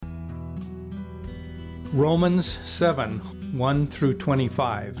Romans 7, 1 through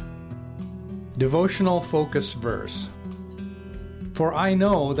 25. Devotional focus verse. For I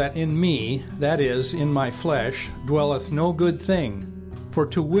know that in me, that is, in my flesh, dwelleth no good thing, for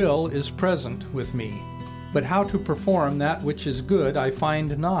to will is present with me. But how to perform that which is good I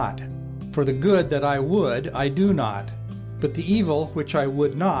find not. For the good that I would I do not, but the evil which I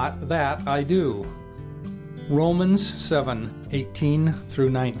would not, that I do. Romans 7, 18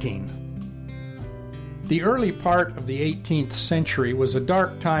 through 19. The early part of the 18th century was a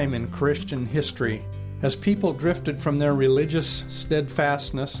dark time in Christian history, as people drifted from their religious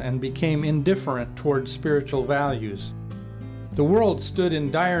steadfastness and became indifferent toward spiritual values. The world stood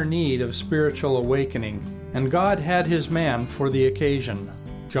in dire need of spiritual awakening, and God had his man for the occasion,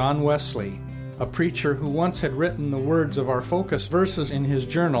 John Wesley, a preacher who once had written the words of our focus verses in his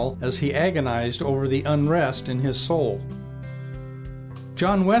journal as he agonized over the unrest in his soul.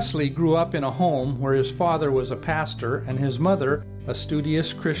 John Wesley grew up in a home where his father was a pastor and his mother a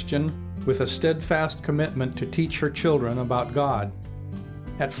studious Christian with a steadfast commitment to teach her children about God.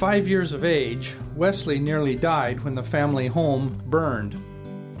 At 5 years of age, Wesley nearly died when the family home burned.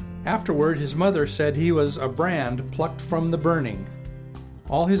 Afterward, his mother said he was a brand plucked from the burning.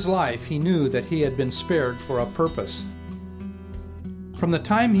 All his life he knew that he had been spared for a purpose. From the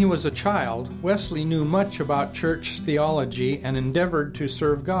time he was a child, Wesley knew much about church theology and endeavored to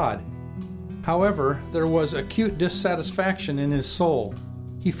serve God. However, there was acute dissatisfaction in his soul.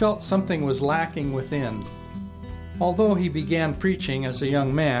 He felt something was lacking within. Although he began preaching as a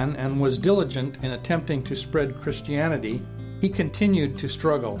young man and was diligent in attempting to spread Christianity, he continued to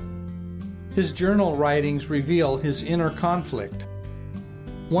struggle. His journal writings reveal his inner conflict.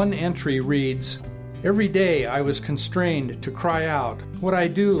 One entry reads, "Every day I was constrained to cry out, 'What I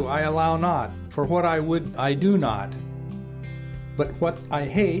do I allow not, for what I would I do not. But what I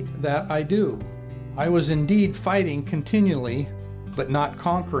hate, that I do.' I was indeed fighting continually, but not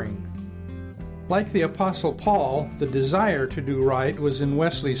conquering." Like the Apostle Paul, the desire to do right was in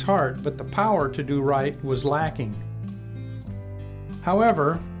Wesley's heart, but the power to do right was lacking.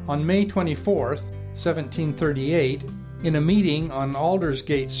 However, on May 24th, 1738, in a meeting on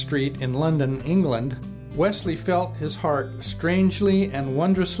Aldersgate Street in London, England, Wesley felt his heart strangely and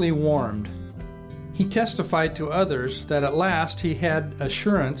wondrously warmed. He testified to others that at last he had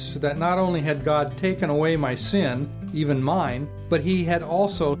assurance that not only had God taken away my sin, even mine, but he had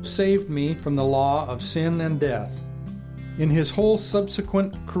also saved me from the law of sin and death. In his whole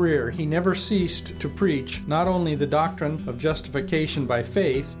subsequent career, he never ceased to preach not only the doctrine of justification by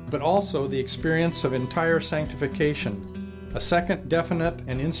faith, but also the experience of entire sanctification, a second definite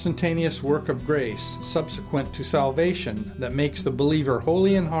and instantaneous work of grace subsequent to salvation that makes the believer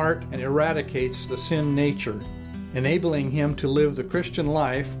holy in heart and eradicates the sin nature, enabling him to live the Christian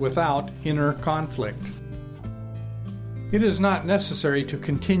life without inner conflict. It is not necessary to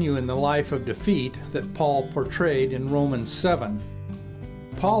continue in the life of defeat that Paul portrayed in Romans 7.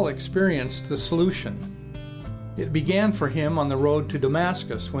 Paul experienced the solution. It began for him on the road to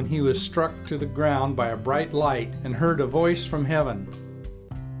Damascus when he was struck to the ground by a bright light and heard a voice from heaven.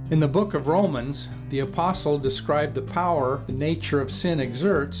 In the book of Romans, the apostle described the power the nature of sin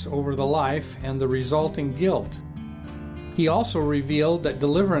exerts over the life and the resulting guilt. He also revealed that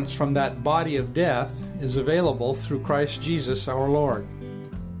deliverance from that body of death is available through Christ Jesus our Lord.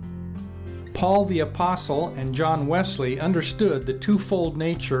 Paul the Apostle and John Wesley understood the twofold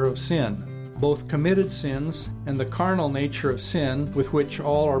nature of sin, both committed sins and the carnal nature of sin with which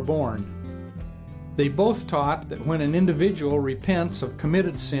all are born. They both taught that when an individual repents of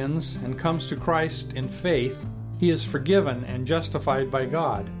committed sins and comes to Christ in faith, he is forgiven and justified by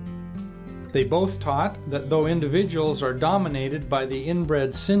God. They both taught that though individuals are dominated by the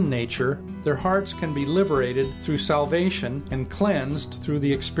inbred sin nature, their hearts can be liberated through salvation and cleansed through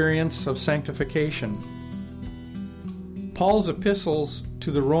the experience of sanctification. Paul's epistles to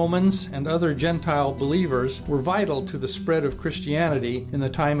the Romans and other Gentile believers were vital to the spread of Christianity in the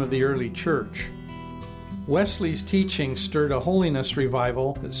time of the early church. Wesley's teaching stirred a holiness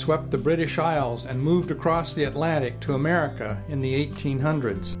revival that swept the British Isles and moved across the Atlantic to America in the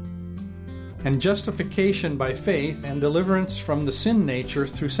 1800s. And justification by faith and deliverance from the sin nature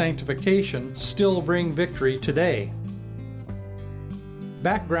through sanctification still bring victory today.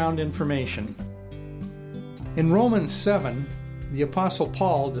 Background information. In Romans 7, the Apostle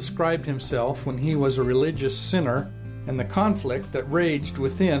Paul described himself when he was a religious sinner and the conflict that raged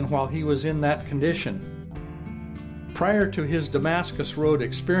within while he was in that condition. Prior to his Damascus Road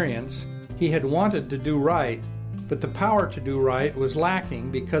experience, he had wanted to do right, but the power to do right was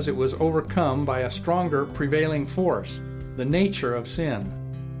lacking because it was overcome by a stronger prevailing force, the nature of sin.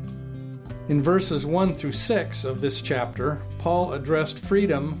 In verses 1 through 6 of this chapter, Paul addressed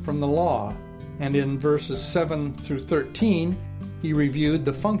freedom from the law, and in verses 7 through 13, he reviewed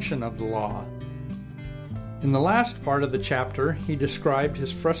the function of the law. In the last part of the chapter, he described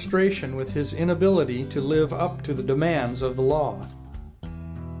his frustration with his inability to live up to the demands of the law.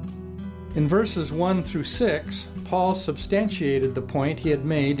 In verses 1 through 6, Paul substantiated the point he had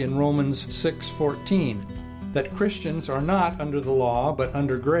made in Romans 6:14, that Christians are not under the law but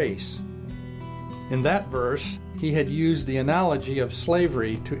under grace. In that verse, he had used the analogy of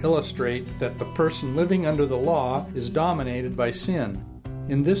slavery to illustrate that the person living under the law is dominated by sin.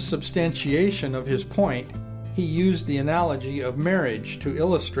 In this substantiation of his point, he used the analogy of marriage to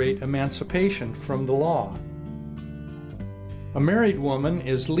illustrate emancipation from the law. A married woman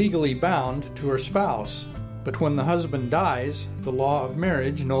is legally bound to her spouse, but when the husband dies, the law of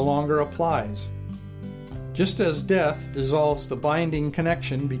marriage no longer applies. Just as death dissolves the binding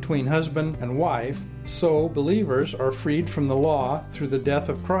connection between husband and wife, so believers are freed from the law through the death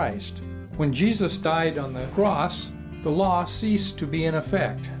of Christ. When Jesus died on the cross, the law ceased to be in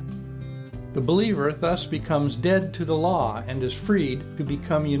effect. The believer thus becomes dead to the law and is freed to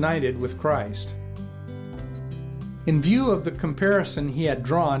become united with Christ. In view of the comparison he had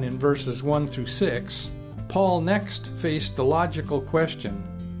drawn in verses 1 through 6, Paul next faced the logical question,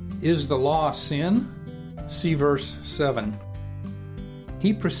 is the law sin? See verse 7.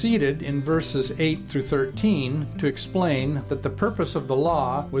 He proceeded in verses 8 through 13 to explain that the purpose of the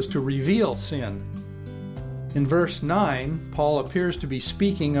law was to reveal sin. In verse 9, Paul appears to be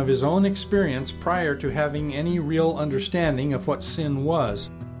speaking of his own experience prior to having any real understanding of what sin was.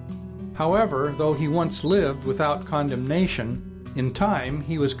 However, though he once lived without condemnation, in time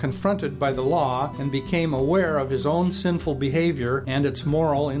he was confronted by the law and became aware of his own sinful behavior and its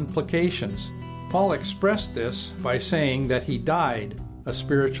moral implications. Paul expressed this by saying that he died a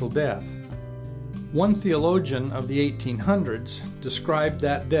spiritual death. One theologian of the 1800s described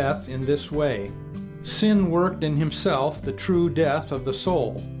that death in this way. Sin worked in himself the true death of the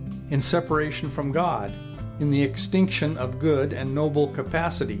soul, in separation from God, in the extinction of good and noble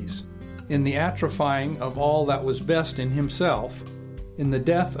capacities, in the atrophying of all that was best in himself, in the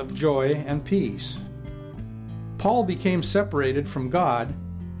death of joy and peace. Paul became separated from God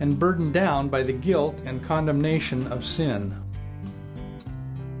and burdened down by the guilt and condemnation of sin.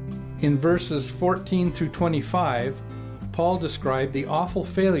 In verses 14 through 25, Paul described the awful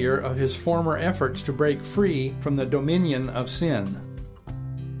failure of his former efforts to break free from the dominion of sin.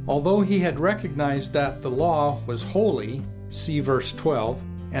 Although he had recognized that the law was holy, see verse 12,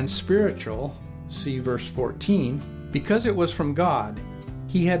 and spiritual, see verse 14, because it was from God,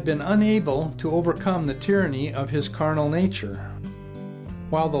 he had been unable to overcome the tyranny of his carnal nature.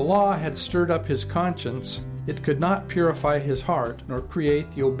 While the law had stirred up his conscience, it could not purify his heart nor create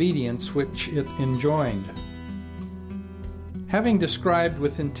the obedience which it enjoined. Having described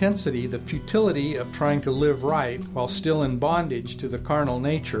with intensity the futility of trying to live right while still in bondage to the carnal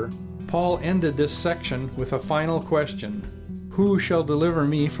nature, Paul ended this section with a final question: who shall deliver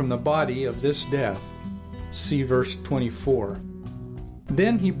me from the body of this death? See verse 24.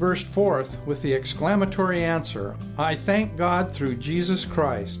 Then he burst forth with the exclamatory answer, I thank God through Jesus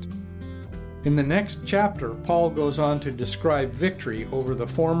Christ. In the next chapter, Paul goes on to describe victory over the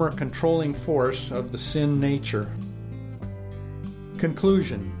former controlling force of the sin nature.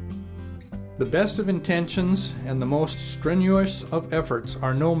 Conclusion. The best of intentions and the most strenuous of efforts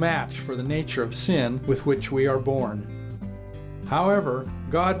are no match for the nature of sin with which we are born. However,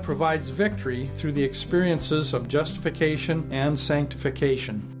 God provides victory through the experiences of justification and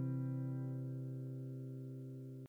sanctification.